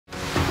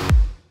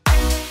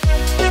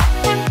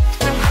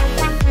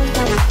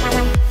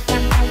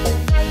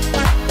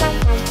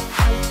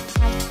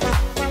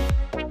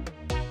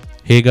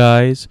Hey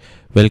guys,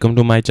 welcome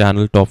to my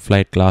channel Top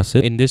Flight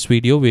Classes. In this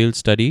video, we'll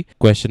study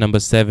question number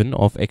 7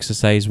 of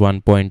exercise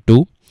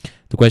 1.2.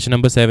 The question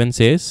number 7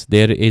 says,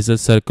 there is a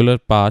circular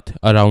path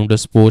around a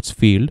sports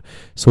field.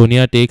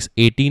 Sonia takes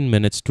 18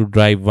 minutes to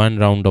drive one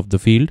round of the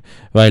field,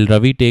 while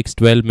Ravi takes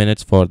 12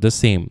 minutes for the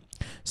same.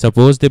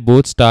 Suppose they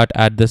both start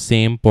at the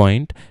same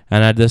point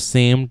and at the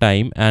same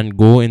time and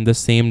go in the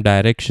same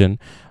direction.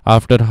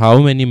 After how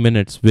many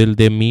minutes will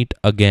they meet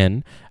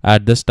again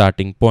at the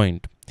starting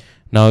point?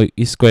 Now,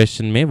 this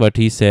question mein what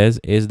he says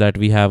is that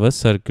we have a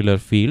circular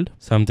field,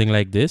 something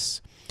like this.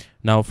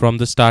 Now, from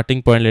the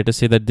starting point, let us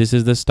say that this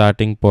is the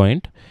starting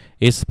point.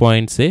 इस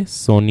point से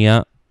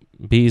सोनिया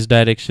भी इस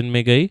direction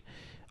में गई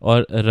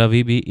और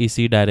रवि भी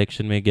इसी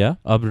direction में गया.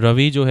 अब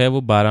रवि जो है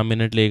वो 12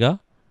 मिनट लेगा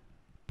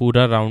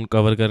पूरा राउंड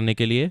कवर करने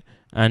के लिए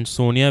and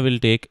Sonia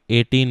will take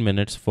 18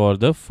 minutes for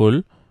the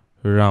full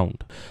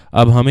round.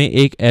 अब हमें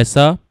एक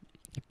ऐसा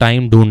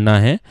टाइम ढूंढना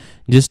है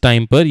जिस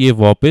टाइम पर ये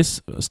वापस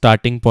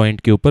स्टार्टिंग पॉइंट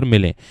के ऊपर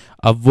मिले.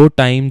 अब वो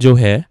टाइम जो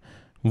है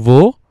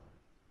वो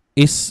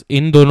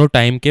इन दोनों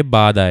टाइम के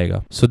बाद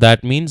आएगा. So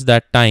that means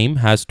that time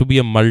has to be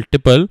a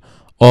multiple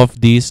of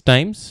these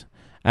times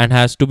and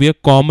has to be a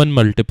common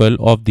multiple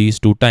of these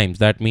two times.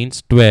 That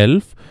means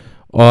 12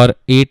 और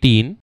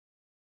 18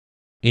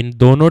 इन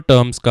दोनों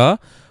टर्म्स का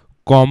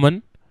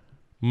कॉमन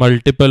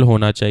मल्टीपल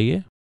होना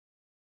चाहिए.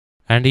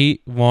 And he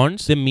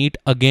wants to meet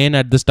again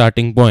at the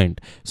starting point.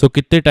 So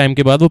कितने time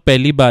के बाद वो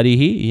पहली बारी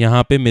ही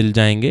यहाँ पे मिल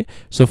जाएंगे.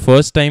 So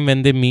first time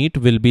when they meet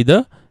will be the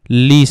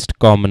least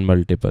common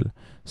multiple.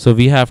 So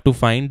we have to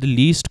find the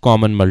least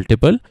common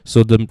multiple.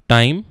 So the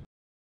time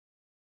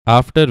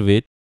after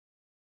which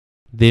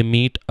they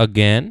meet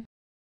again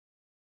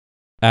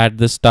at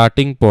the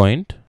starting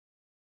point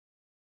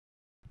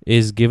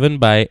is given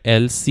by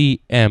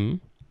LCM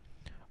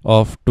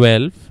of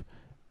 12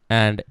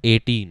 and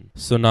 18.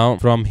 So now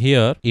from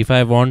here, if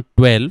I want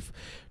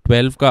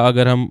 12 का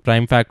अगर हम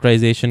prime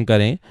factorization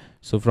करें,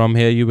 so from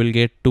here you will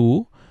get 2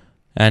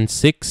 and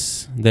 6,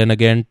 then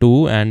again 2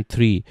 and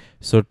 3.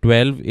 So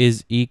 12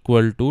 is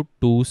equal to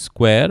 2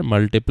 square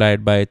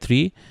multiplied by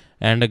 3.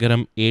 And अगर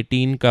हम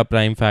 18 का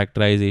prime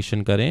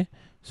factorization करें,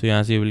 so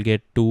यहाँ से you will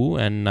get 2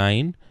 and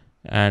 9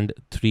 and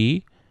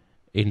 3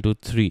 into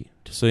 3.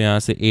 So यहाँ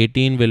से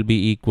 18 will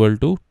be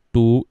equal to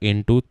 2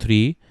 into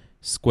 3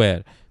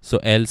 square. So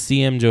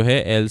LCM जो है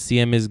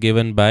LCM is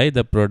given by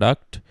the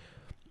product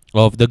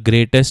of the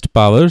greatest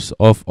powers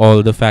of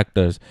all the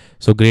factors.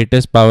 So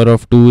greatest power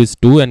of 2 is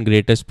 2 and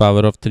greatest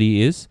power of 3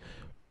 is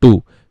 2.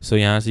 So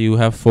यहाँ से you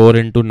have 4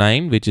 into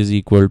 9 which is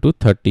equal to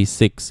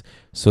 36.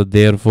 So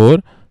therefore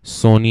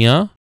Sonia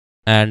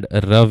and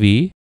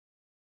Ravi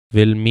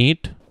will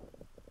meet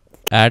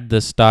at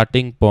the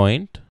starting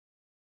point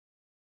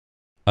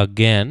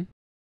again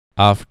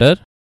after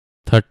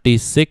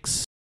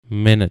 36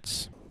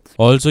 minutes.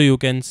 Also you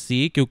can see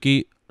क्योंकि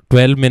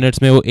 12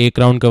 minutes में वो एक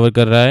round cover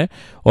कर रहा है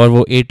और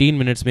वो 18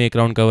 मिनट्स में एक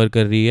राउंड कवर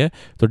कर रही है,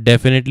 तो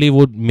डेफिनेटली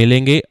वो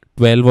मिलेंगे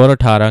 12 और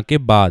 18 के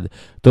बाद.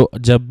 तो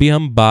जब भी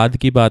हम बाद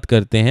की बात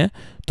करते हैं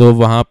तो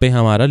वहाँ पे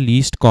हमारा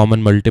लीस्ट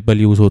कॉमन मल्टीपल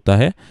यूज़ होता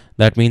है.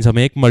 दैट मीन्स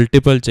हमें एक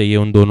मल्टीपल चाहिए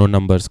उन दोनों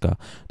नंबर्स का.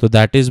 तो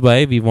that is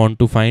why we want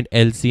to find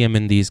LCM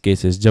in these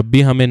cases. जब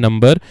भी हमें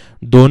नंबर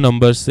दो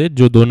नंबर्स से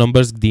जो दो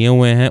नंबर्स दिए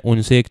हुए हैं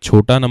उनसे एक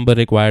छोटा नंबर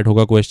रिक्वायर्ड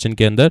होगा क्वेश्चन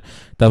के अंदर,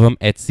 तब हम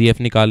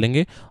एचसीएफ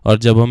निकालेंगे. और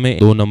जब हमें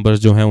दो नंबर्स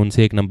जो हैं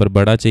उनसे एक नंबर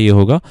बड़ा चाहिए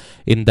होगा,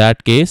 इन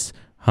दैट केस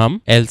हम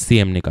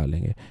एलसीएम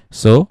निकालेंगे.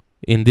 सो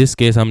इन दिस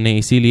केस हमने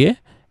इसीलिए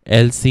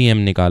LCM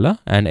निकाला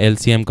and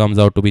LCM comes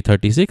out to be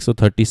 36. So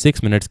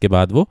 36 minutes के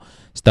बाद वो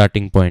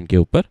स्टार्टिंग पॉइंट के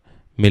ऊपर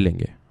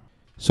मिलेंगे.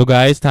 So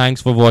guys,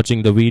 thanks for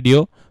watching the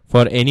video.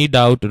 For any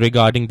doubt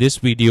regarding this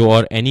video or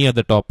any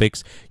other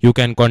topics, you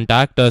can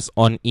contact us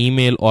on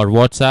email or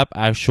WhatsApp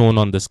as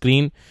shown on the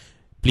screen.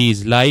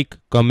 Please like,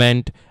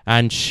 comment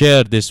and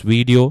share this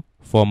video.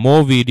 For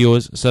more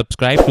videos,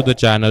 subscribe to the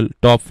channel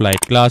Top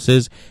Flight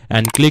Classes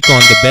and click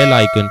on the bell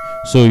icon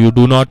so you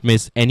do not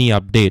miss any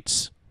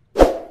updates.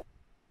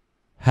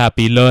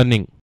 Happy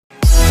learning.